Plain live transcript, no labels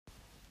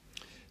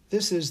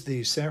This is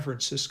the San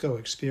Francisco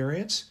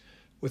Experience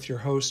with your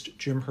host,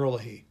 Jim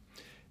Herlihy.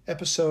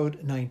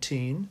 Episode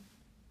 19,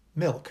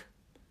 Milk,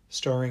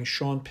 starring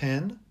Sean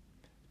Penn,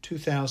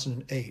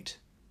 2008.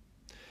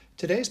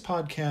 Today's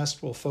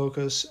podcast will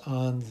focus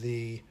on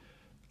the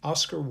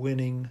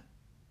Oscar-winning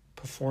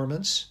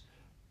performance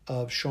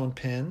of Sean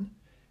Penn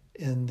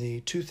in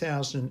the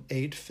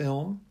 2008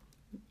 film,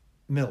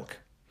 Milk.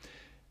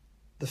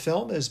 The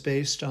film is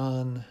based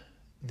on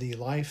the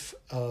life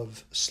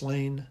of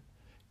slain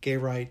gay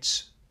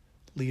rights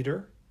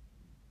leader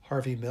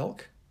Harvey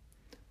Milk,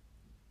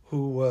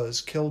 who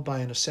was killed by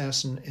an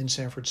assassin in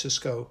San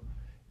Francisco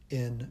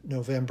in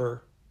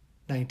November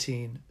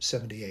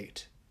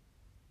 1978.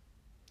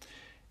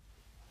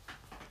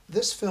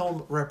 This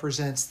film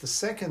represents the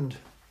second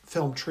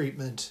film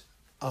treatment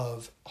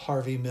of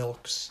Harvey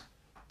Milk's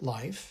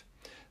life.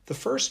 The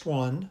first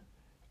one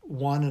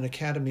won an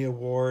Academy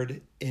Award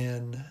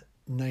in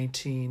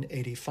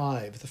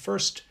 1985.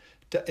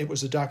 It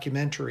was a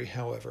documentary,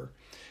 however.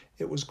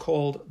 It was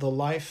called The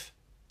Life,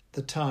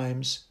 the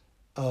Times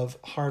of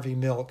Harvey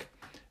Milk,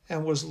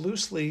 and was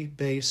loosely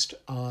based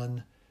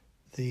on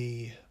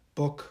the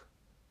book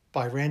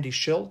by Randy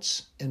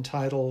Shilts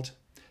entitled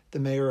The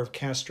Mayor of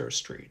Castro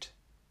Street.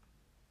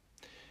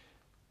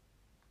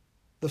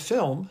 The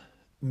film,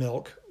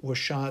 Milk, was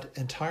shot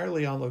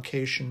entirely on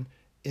location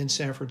in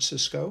San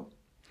Francisco,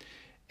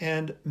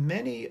 and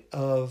many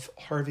of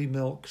Harvey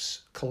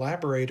Milk's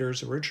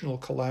original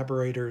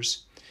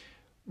collaborators,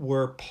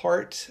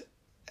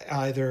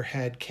 either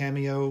had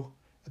cameo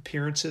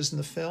appearances in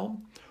the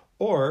film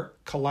or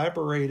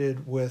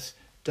collaborated with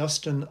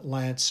Dustin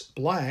Lance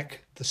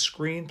Black, the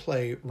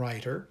screenplay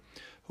writer,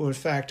 who in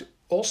fact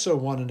also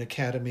won an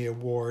Academy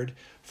Award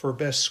for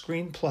Best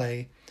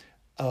Screenplay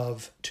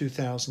of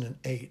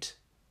 2008.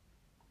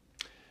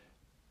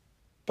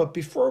 But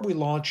before we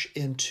launch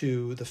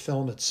into the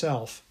film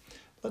itself,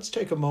 let's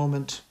take a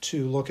moment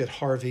to look at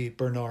Harvey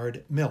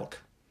Bernard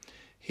Milk.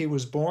 He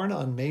was born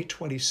on May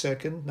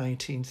 22nd,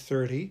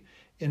 1930,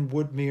 in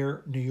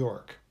Woodmere, New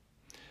York.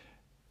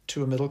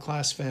 To a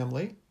middle-class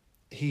family,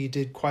 he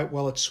did quite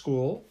well at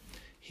school.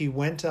 He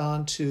went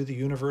on to the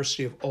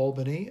University of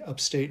Albany,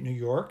 upstate New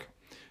York,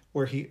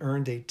 where he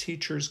earned a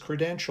teacher's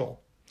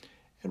credential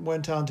and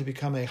went on to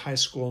become a high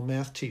school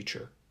math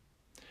teacher.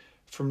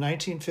 From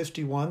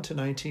 1951 to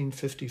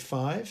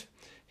 1955,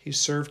 he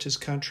served his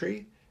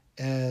country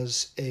in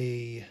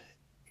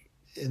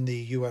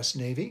the U.S.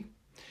 Navy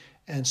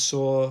and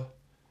saw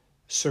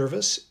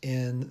service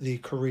in the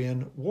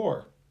Korean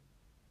War.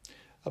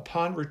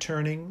 Upon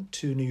returning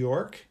to New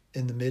York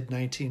in the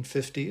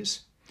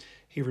mid-1950s,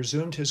 he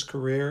resumed his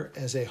career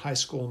as a high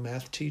school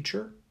math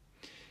teacher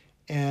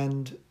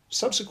and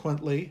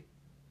subsequently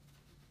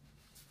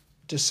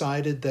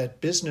decided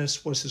that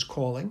business was his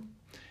calling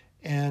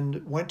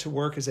and went to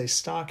work as a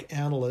stock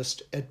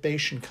analyst at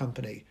Bache &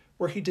 Company,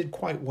 where he did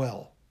quite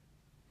well.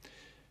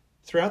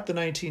 Throughout the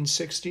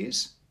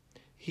 1960s,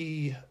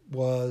 he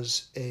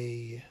was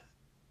a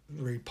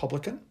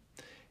Republican.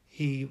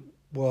 He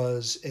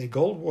was a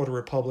Goldwater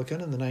Republican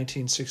in the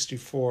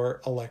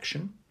 1964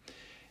 election,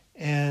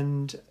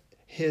 and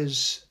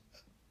his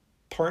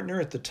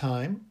partner at the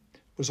time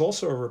was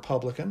also a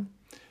Republican,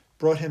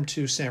 brought him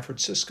to San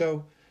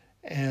Francisco,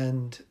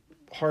 and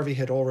Harvey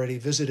had already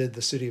visited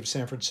the city of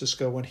San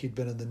Francisco when he'd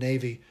been in the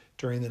Navy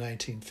during the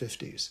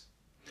 1950s.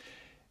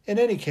 In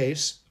any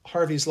case,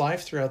 Harvey's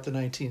life throughout the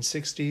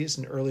 1960s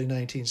and early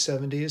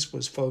 1970s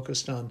was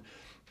focused on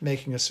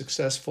making a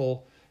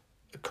successful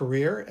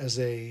career as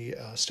a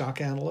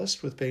stock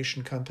analyst with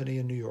Bache & Company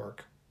in New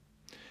York.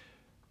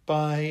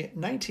 By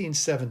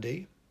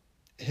 1970,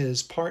 he and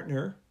his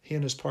partner,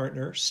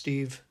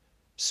 Scott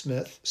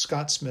Smith,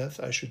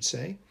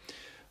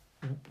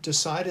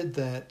 decided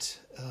that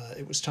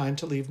it was time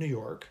to leave New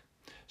York.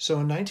 So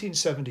in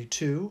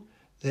 1972,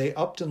 they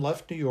upped and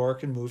left New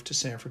York and moved to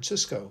San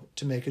Francisco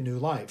to make a new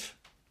life.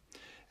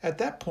 At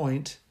that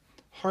point,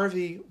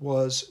 Harvey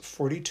was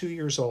 42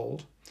 years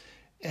old,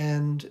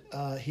 and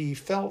he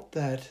felt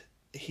that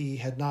he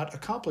had not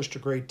accomplished a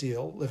great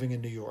deal living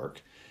in New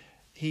York.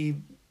 He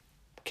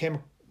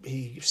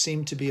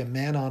seemed to be a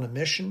man on a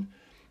mission.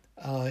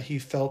 He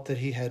felt that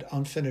he had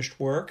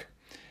unfinished work,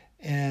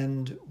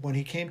 and when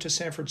he came to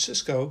San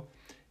Francisco,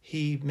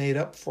 he made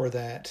up for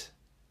that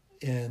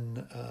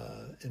in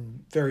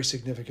very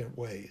significant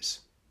ways.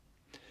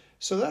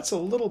 So that's a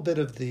little bit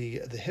of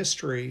the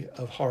history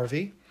of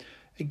Harvey.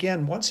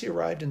 Again, once he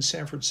arrived in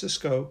San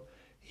Francisco,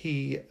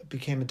 he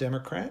became a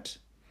Democrat,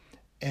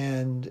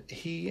 and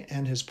he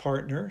and his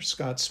partner,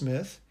 Scott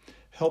Smith,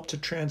 helped to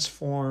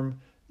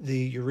transform the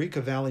Eureka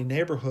Valley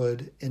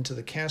neighborhood into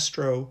the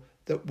Castro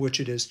which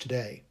it is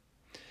today.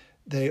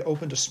 They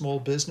opened a small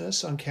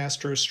business on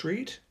Castro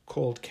Street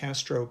called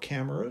Castro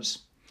Cameras,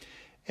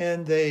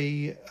 and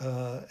he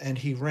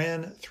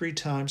ran 3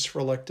 times for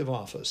elective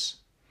office.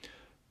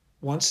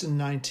 Once in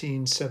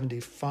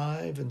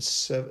 1975 and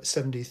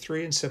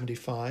 73 and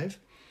 75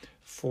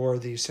 for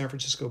the San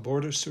Francisco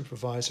Board of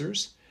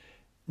Supervisors,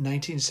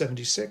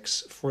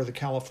 1976 for the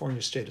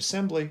California State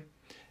Assembly,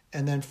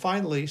 and then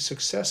finally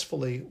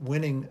successfully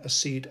winning a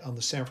seat on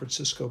the San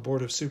Francisco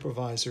Board of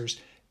Supervisors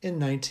in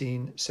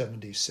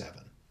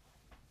 1977.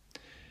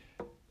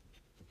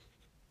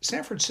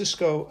 San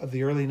Francisco of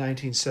the early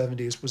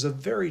 1970s was a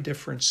very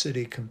different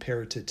city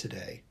compared to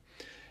today.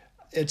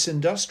 Its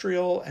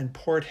industrial and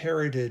port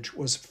heritage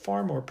was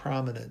far more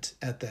prominent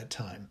at that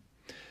time.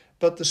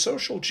 But the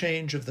social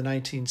change of the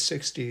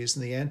 1960s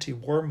and the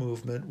anti-war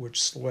movement,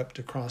 which swept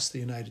across the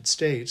United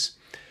States,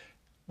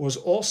 was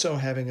also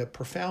having a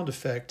profound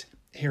effect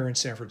here in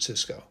San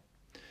Francisco.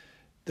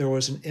 There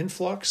was an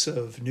influx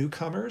of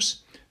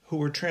newcomers who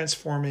were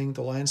transforming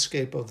the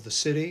landscape of the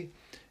city,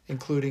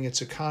 including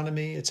its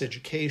economy, its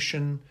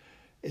education,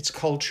 its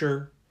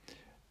culture,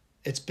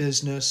 its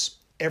business,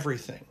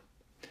 everything.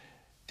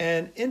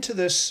 And into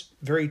this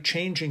very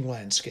changing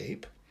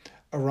landscape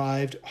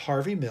arrived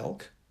Harvey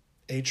Milk,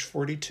 age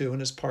 42, and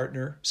his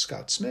partner,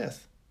 Scott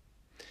Smith.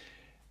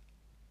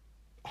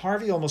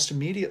 Harvey almost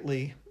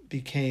immediately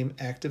became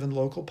active in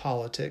local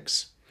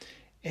politics,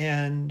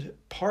 and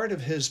part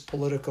of his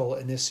political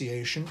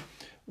initiation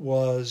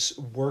was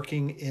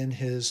working in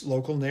his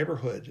local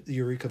neighborhood, the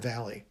Eureka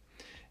Valley.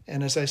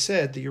 And as I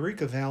said, the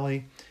Eureka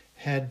Valley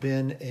had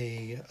been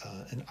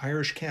an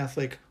Irish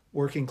Catholic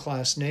working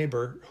class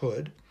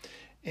neighborhood,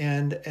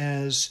 and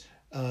as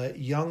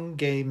young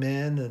gay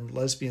men and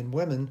lesbian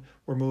women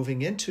were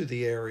moving into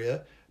the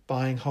area,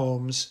 buying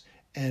homes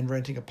and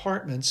renting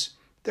apartments,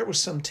 there was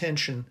some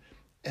tension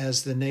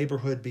as the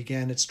neighborhood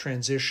began its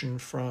transition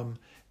from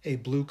a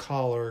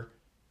blue-collar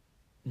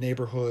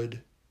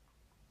neighborhood,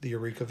 the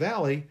Eureka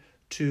Valley,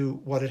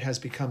 to what it has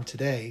become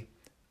today,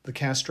 the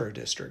Castro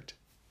District.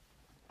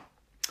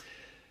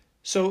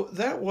 So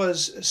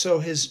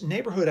his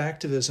neighborhood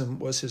activism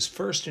was his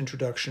first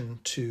introduction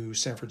to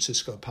San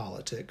Francisco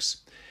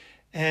politics.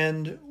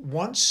 And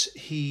once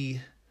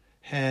he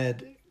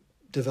had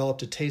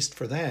developed a taste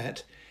for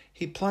that,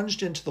 he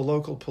plunged into the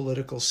local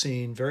political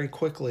scene very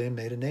quickly and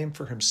made a name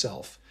for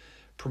himself,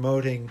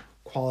 promoting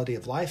quality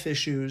of life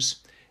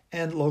issues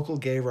and local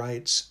gay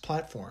rights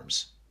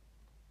platforms.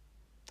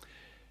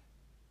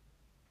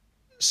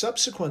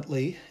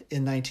 Subsequently,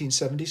 in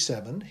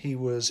 1977, he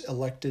was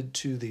elected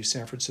to the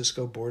San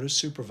Francisco Board of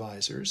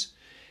Supervisors,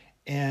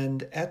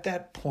 and at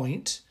that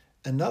point,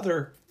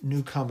 another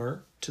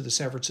newcomer to the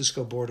San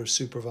Francisco Board of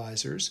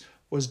Supervisors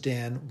was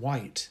Dan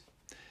White.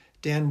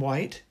 Dan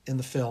White in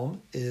the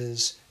film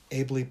is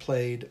ably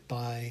played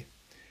by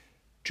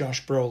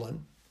Josh Brolin,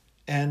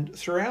 and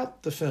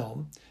throughout the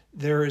film,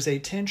 there is a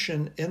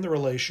tension in the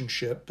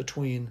relationship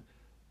between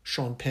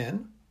Sean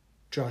Penn,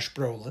 Josh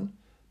Brolin,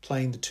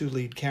 playing the two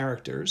lead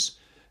characters,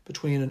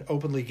 between an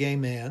openly gay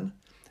man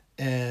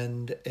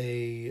and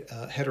a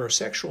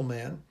heterosexual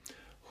man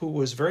who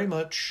was very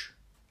much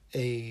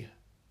a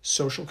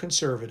social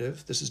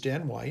conservative. This is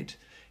Dan White.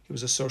 He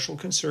was a social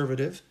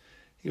conservative.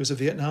 He was a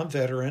Vietnam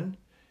veteran,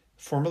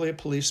 formerly a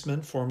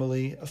policeman,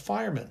 formerly a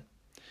fireman.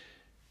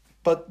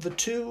 But the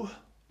two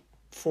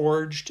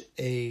forged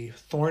a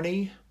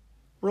thorny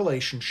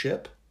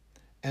relationship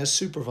as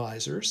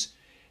supervisors,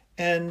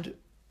 and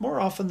more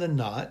often than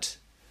not,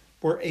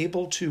 were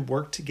able to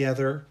work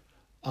together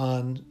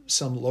on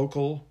some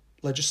local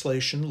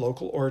legislation,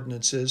 local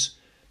ordinances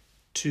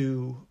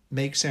to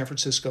make San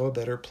Francisco a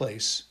better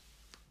place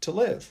to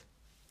live.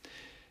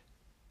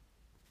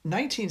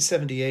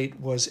 1978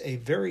 was a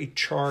very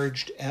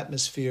charged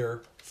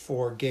atmosphere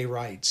for gay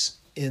rights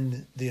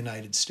in the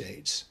United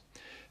States.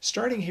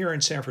 Starting here in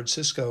San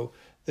Francisco,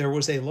 there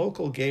was a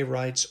local gay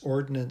rights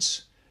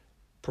ordinance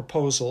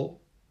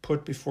proposal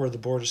put before the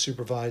Board of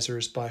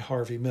Supervisors by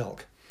Harvey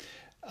Milk.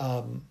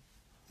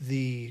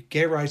 The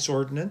gay rights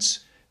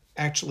ordinance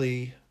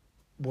actually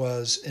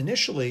was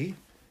initially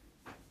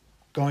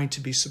going to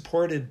be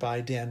supported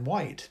by Dan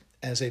White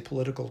as a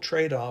political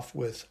trade-off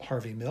with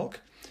Harvey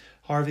Milk.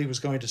 Harvey was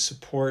going to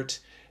support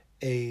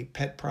a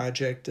pet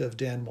project of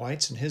Dan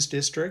White's in his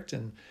district,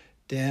 and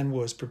Dan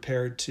was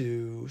prepared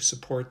to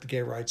support the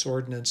gay rights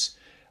ordinance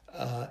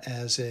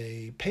as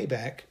a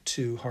payback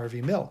to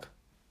Harvey Milk.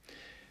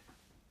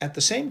 At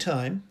the same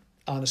time,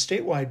 on a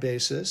statewide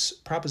basis,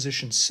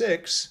 Proposition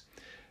 6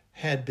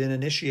 had been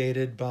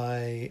initiated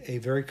by a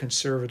very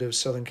conservative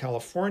Southern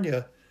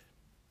California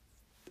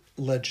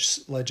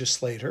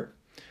legislator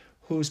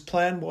whose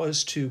plan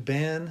was to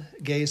ban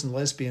gays and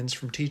lesbians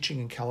from teaching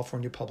in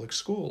California public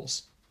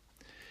schools.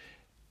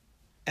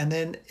 And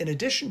then in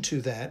addition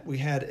to that, we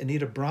had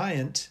Anita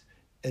Bryant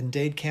in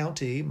Dade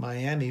County,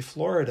 Miami,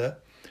 Florida,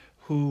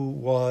 who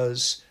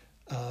was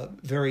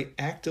very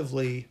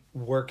actively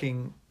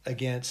working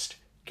against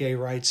gay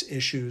rights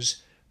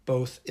issues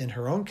both in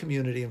her own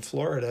community in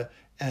Florida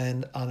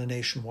and on a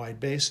nationwide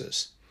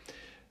basis.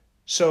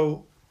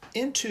 So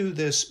into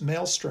this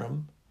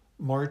maelstrom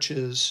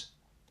marches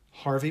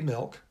Harvey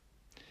Milk,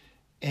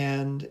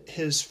 and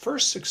his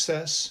first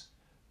success,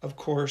 of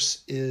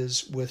course,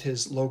 is with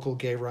his local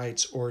gay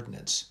rights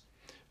ordinance,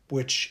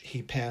 which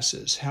he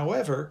passes.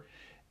 However,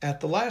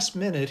 at the last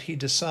minute, he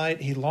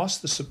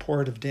lost the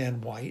support of Dan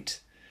White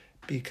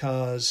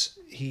because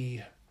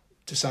he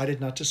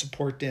decided not to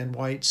support Dan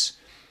White's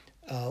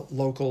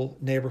local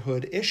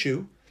neighborhood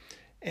issue.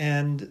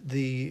 And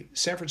the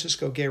San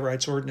Francisco Gay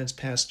Rights Ordinance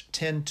passed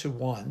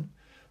 10-1,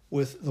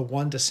 with the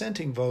one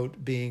dissenting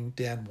vote being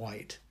Dan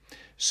White.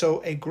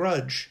 So a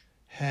grudge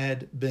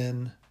had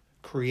been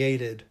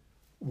created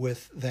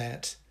with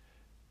that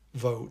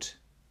vote,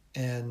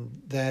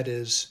 and that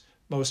is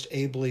most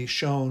ably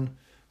shown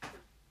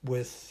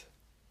with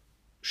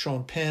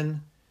Sean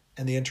Penn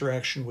and the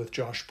interaction with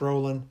Josh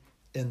Brolin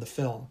in the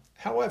film.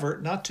 However,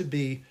 not to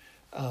be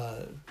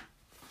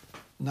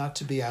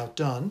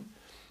outdone,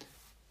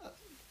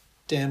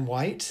 Dan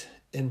White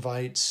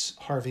invites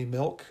Harvey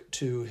Milk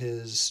to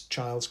his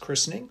child's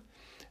christening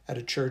at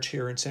a church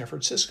here in San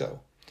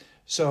Francisco.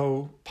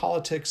 So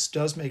politics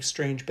does make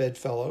strange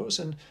bedfellows,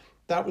 and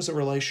that was a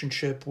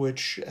relationship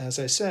which, as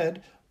I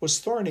said, was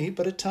thorny,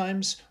 but at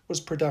times was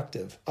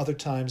productive. Other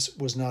times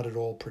was not at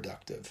all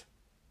productive.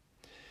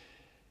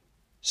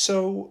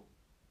 So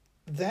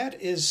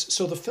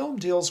the film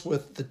deals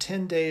with the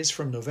 10 days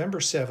from November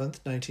 7th,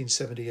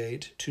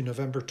 1978 to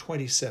November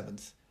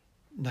 27th,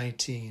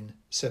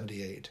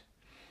 1978.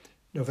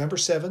 November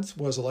 7th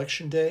was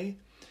Election Day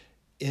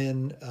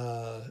in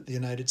the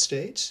United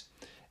States,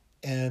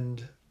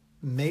 and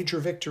major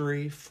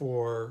victory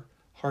for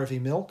Harvey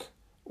Milk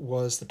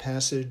was the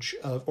passage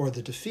of, or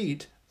the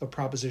defeat of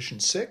Proposition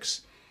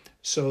 6,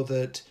 so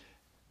that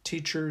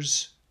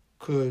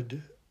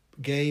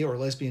gay or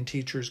lesbian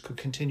teachers could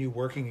continue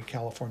working in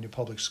California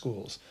public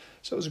schools.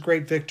 So it was a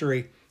great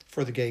victory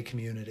for the gay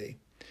community.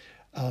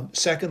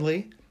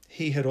 Secondly,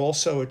 he had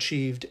also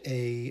achieved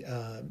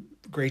a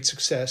great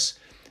success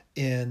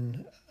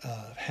in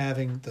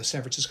having the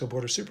San Francisco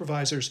Board of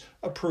Supervisors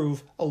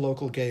approve a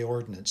local gay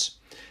ordinance.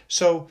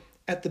 So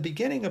at the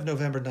beginning of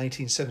November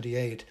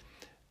 1978,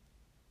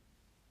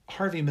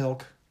 Harvey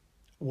Milk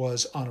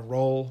was on a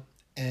roll,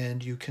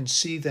 and you can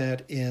see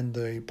that in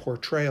the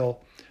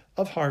portrayal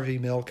of Harvey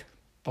Milk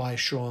by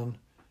Sean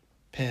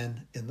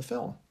Penn in the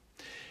film.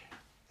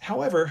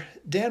 However,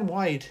 Dan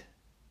White,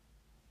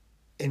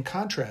 in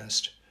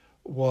contrast,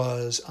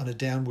 was on a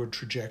downward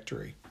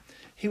trajectory.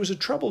 He was a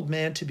troubled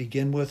man to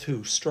begin with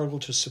who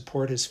struggled to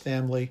support his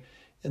family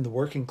in the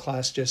working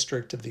class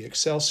district of the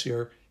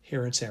Excelsior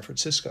here in San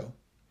Francisco.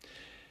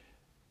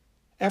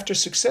 After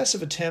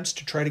successive attempts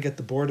to try to get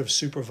the Board of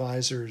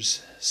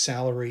Supervisors'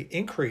 salary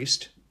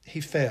increased, he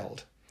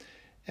failed.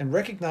 And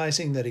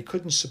recognizing that he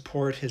couldn't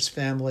support his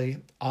family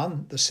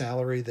on the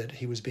salary that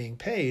he was being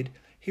paid,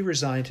 he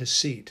resigned his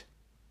seat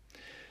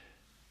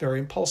very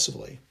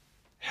impulsively.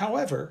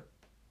 However,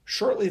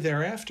 shortly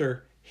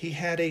thereafter, he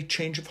had a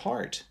change of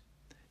heart.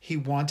 He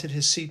wanted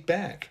his seat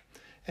back,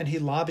 and he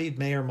lobbied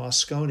Mayor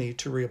Moscone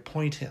to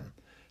reappoint him.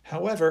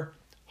 However,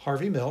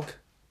 Harvey Milk,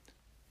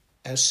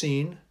 as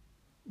seen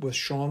with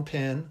Sean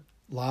Penn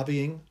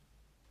lobbying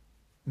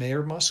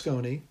Mayor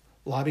Moscone,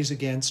 lobbies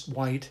against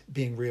White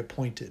being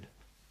reappointed.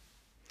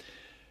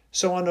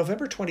 So on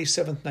November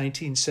 27,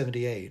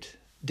 1978,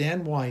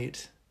 Dan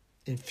White,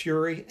 in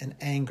fury and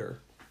anger,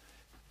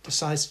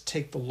 decides to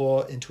take the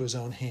law into his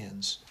own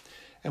hands.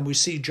 And we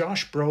see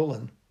Josh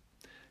Brolin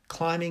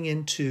climbing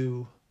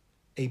into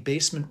a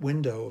basement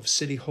window of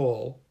City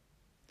Hall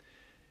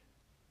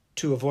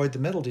to avoid the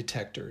metal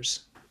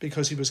detectors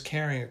because he was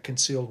carrying a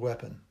concealed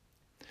weapon.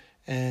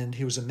 And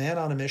he was a man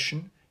on a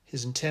mission.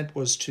 His intent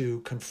was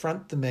to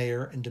confront the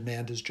mayor and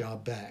demand his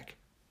job back.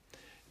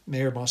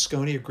 Mayor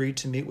Moscone agreed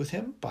to meet with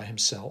him by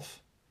himself.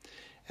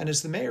 And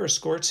as the mayor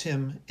escorts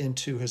him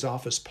into his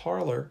office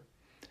parlor,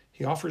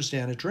 he offers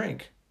Dan a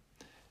drink.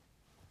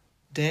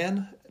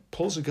 Dan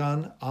pulls a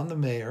gun on the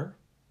mayor,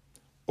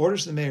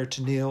 orders the mayor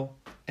to kneel,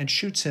 and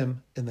shoots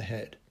him in the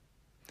head.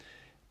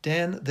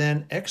 Dan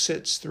then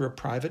exits through a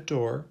private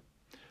door,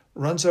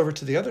 runs over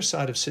to the other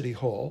side of City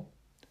Hall,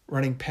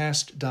 running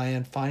past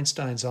Dianne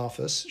Feinstein's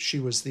office. She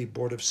was the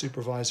Board of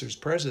Supervisors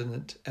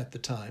president at the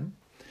time,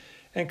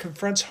 and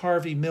confronts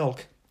Harvey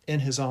Milk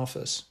in his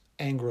office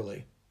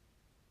angrily.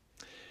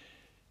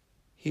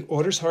 He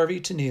orders Harvey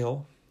to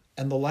kneel,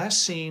 and the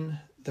last scene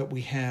that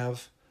we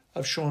have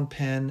of Sean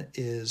Penn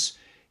is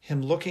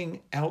him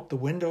looking out the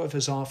window of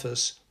his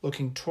office,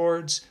 looking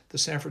towards the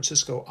San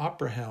Francisco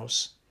Opera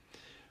House.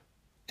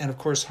 And of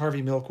course,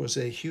 Harvey Milk was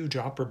a huge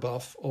opera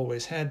buff,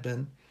 always had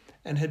been,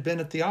 and had been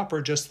at the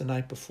opera just the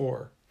night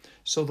before.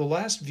 So the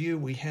last view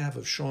we have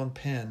of Sean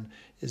Penn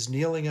is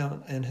kneeling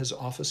on his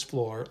office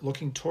floor,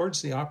 looking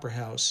towards the Opera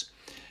House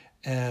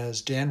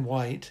as Dan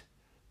White,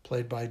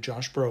 played by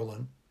Josh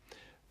Brolin,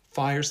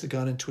 fires the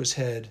gun into his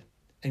head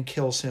and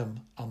kills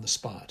him on the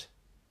spot.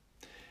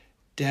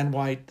 Dan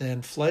White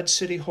then fled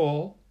City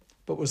Hall,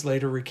 but was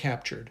later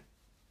recaptured.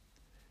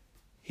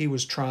 He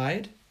was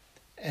tried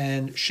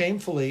and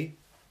shamefully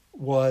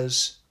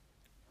was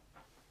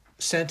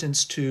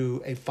sentenced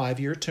to a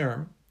 5-year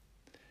term,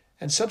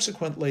 and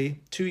subsequently,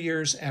 2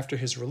 years after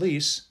his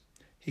release,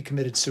 he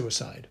committed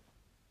suicide.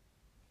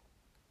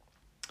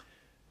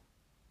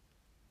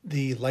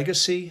 The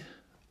legacy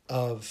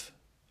of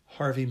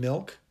Harvey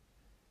Milk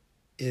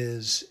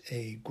is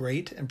a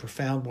great and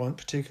profound one,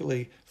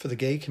 particularly for the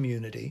gay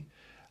community.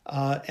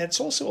 And it's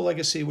also a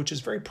legacy which is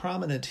very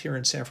prominent here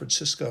in San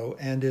Francisco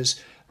and is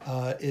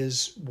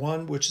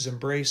one which is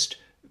embraced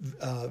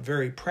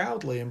very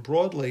proudly and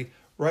broadly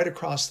right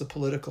across the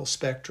political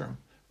spectrum,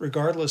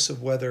 regardless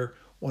of whether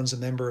one's a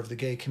member of the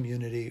gay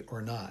community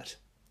or not.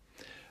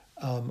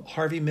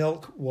 Harvey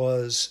Milk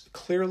was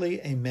clearly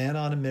a man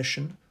on a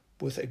mission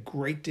with a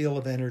great deal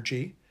of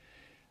energy.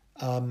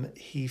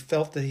 He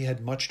felt that he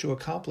had much to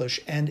accomplish,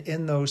 and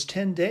in those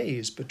 10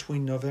 days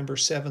between November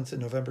 7th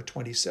and November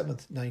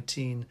 27th,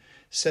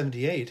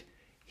 1978,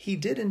 he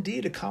did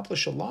indeed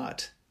accomplish a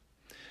lot.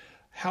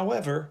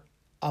 However,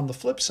 on the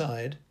flip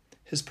side,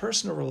 his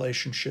personal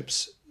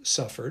relationships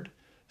suffered.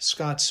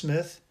 Scott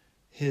Smith,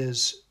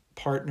 his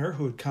partner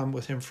who had come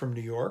with him from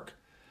New York,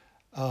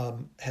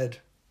 had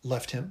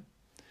left him.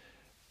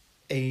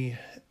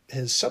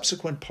 His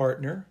subsequent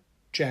partner,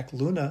 Jack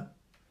Luna,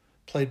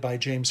 played by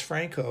James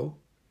Franco,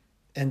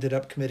 ended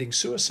up committing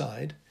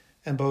suicide,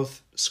 and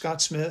both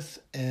Scott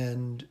Smith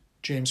and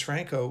James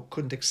Franco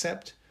couldn't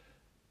accept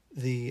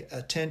the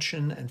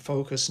attention and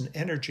focus and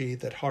energy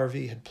that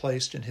Harvey had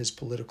placed in his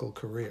political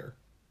career.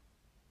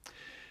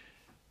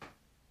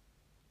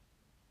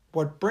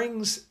 What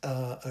brings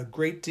a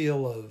great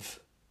deal of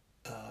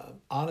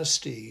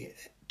honesty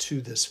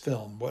to this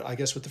film, what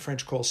the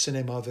French call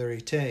cinéma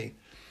vérité,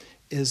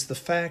 is the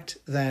fact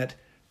that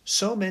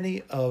so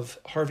many of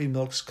Harvey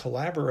Milk's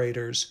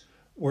collaborators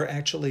were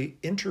actually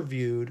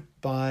interviewed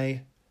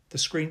by the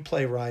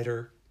screenplay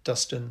writer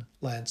Dustin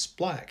Lance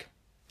Black.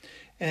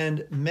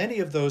 And many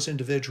of those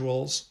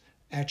individuals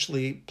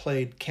actually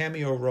played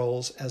cameo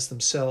roles as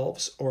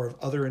themselves or of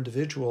other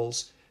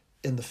individuals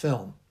in the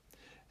film.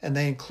 And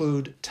they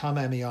include Tom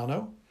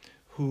Amiano,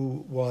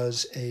 who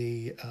was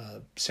a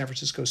San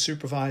Francisco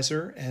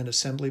supervisor and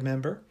assembly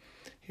member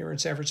here in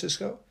San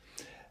Francisco.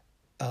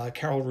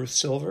 Carol Ruth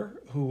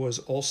Silver, who was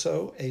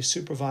also a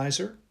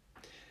supervisor.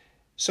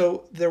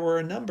 So there were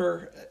a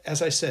number,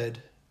 as I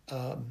said,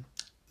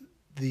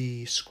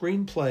 the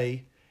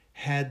screenplay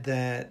had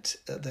that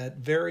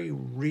very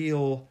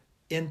real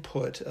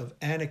input of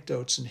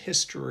anecdotes and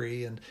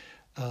history, and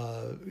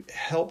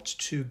helped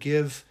to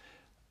give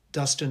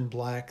Dustin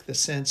Black the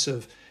sense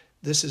of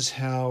this is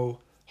how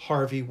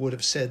Harvey would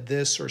have said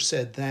this or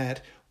said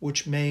that,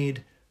 which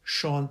made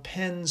Sean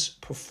Penn's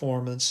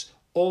performance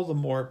all the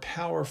more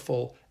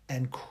powerful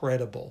and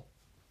credible.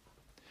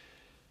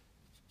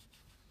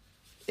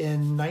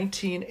 In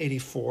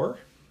 1984,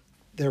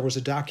 there was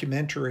a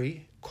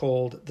documentary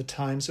called The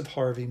Times of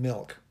Harvey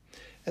Milk.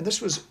 And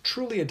this was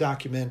truly a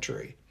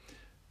documentary.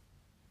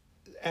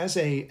 As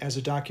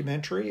a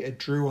documentary, it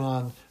drew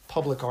on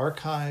public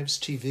archives,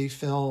 TV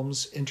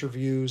films,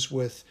 interviews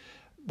with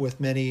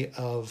many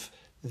of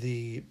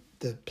the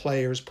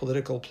players,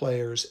 political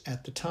players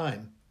at the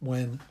time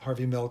when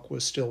Harvey Milk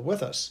was still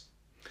with us.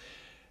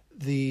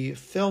 The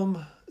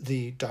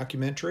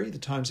documentary, The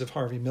Times of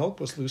Harvey Milk,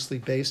 was loosely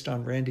based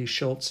on Randy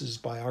Schultz's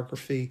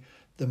biography,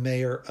 The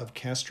Mayor of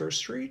Castro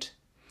Street,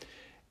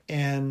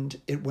 and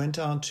it went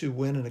on to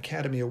win an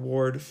Academy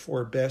Award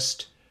for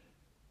Best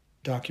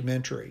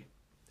Documentary.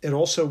 It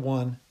also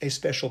won a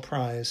special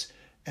prize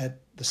at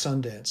the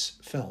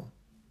Sundance Film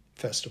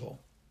Festival.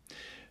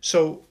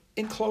 So,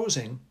 in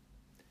closing,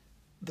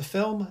 the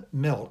film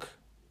Milk,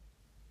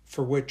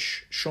 for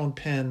which Sean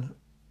Penn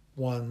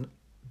won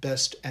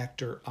Best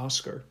Actor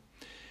Oscar,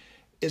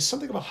 is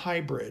something of a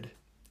hybrid.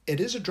 It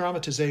is a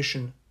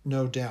dramatization,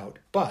 no doubt,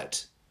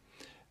 but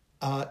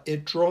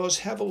it draws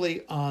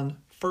heavily on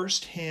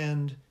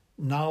firsthand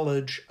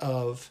knowledge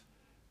of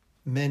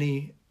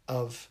many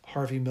of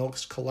Harvey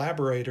Milk's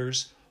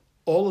collaborators.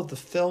 All of the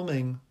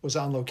filming was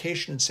on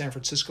location in San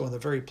Francisco in the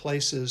very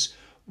places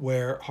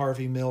where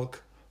Harvey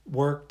Milk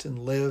worked and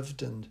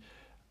lived and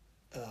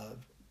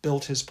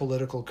built his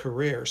political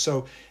career.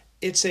 So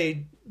it's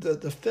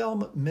the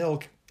film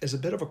Milk is a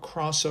bit of a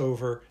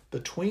crossover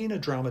between a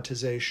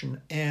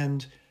dramatization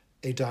and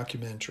a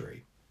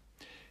documentary.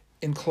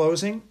 In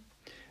closing,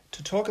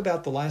 to talk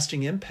about the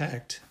lasting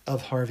impact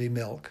of Harvey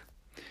Milk,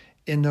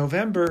 in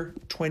November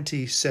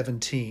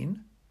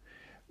 2017,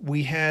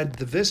 we had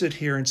the visit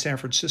here in San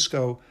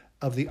Francisco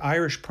of the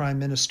Irish Prime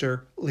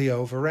Minister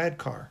Leo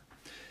Varadkar.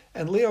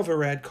 And Leo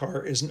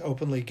Varadkar is an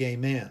openly gay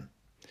man.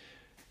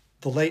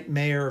 The late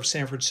mayor of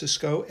San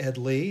Francisco, Ed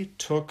Lee,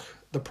 took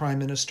the Prime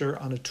Minister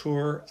on a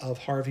tour of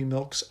Harvey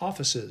Milk's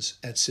offices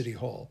at City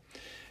Hall.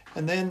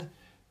 And then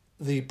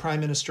the Prime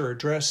Minister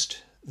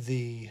addressed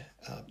the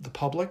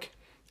public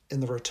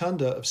in the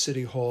rotunda of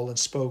City Hall and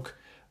spoke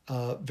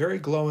very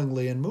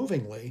glowingly and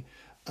movingly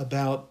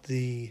about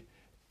the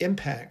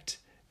impact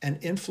and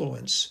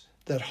influence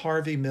that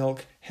Harvey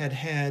Milk had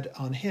had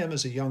on him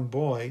as a young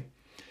boy,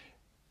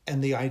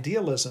 and the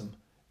idealism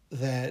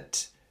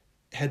that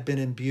had been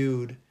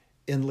imbued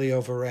in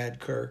Leo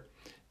Varadkar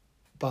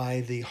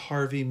by the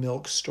Harvey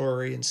Milk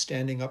story and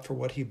standing up for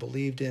what he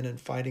believed in and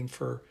fighting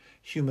for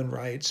human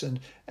rights. And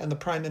the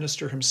Prime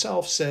Minister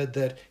himself said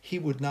that he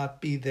would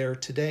not be there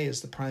today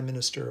as the Prime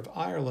Minister of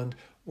Ireland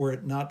were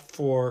it not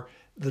for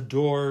the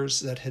doors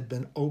that had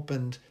been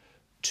opened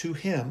to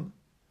him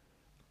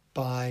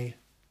by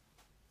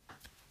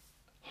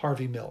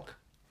Harvey Milk.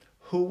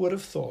 Who would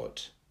have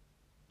thought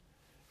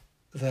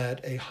that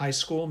a high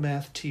school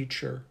math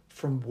teacher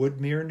from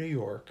Woodmere, New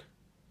York,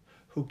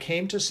 who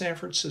came to San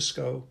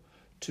Francisco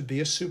to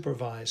be a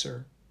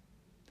supervisor,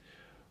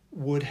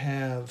 would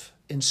have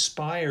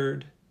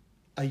inspired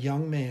a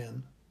young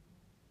man,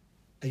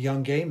 a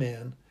young gay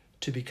man,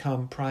 to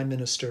become Prime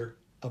Minister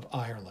of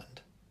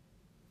Ireland?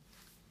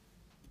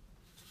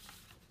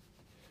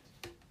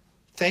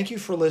 Thank you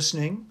for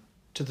listening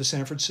to the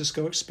San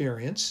Francisco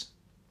Experience.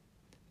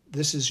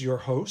 This is your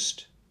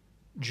host,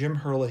 Jim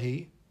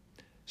Herlihy,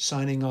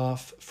 signing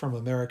off from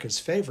America's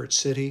favorite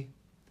city,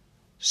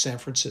 San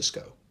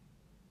Francisco.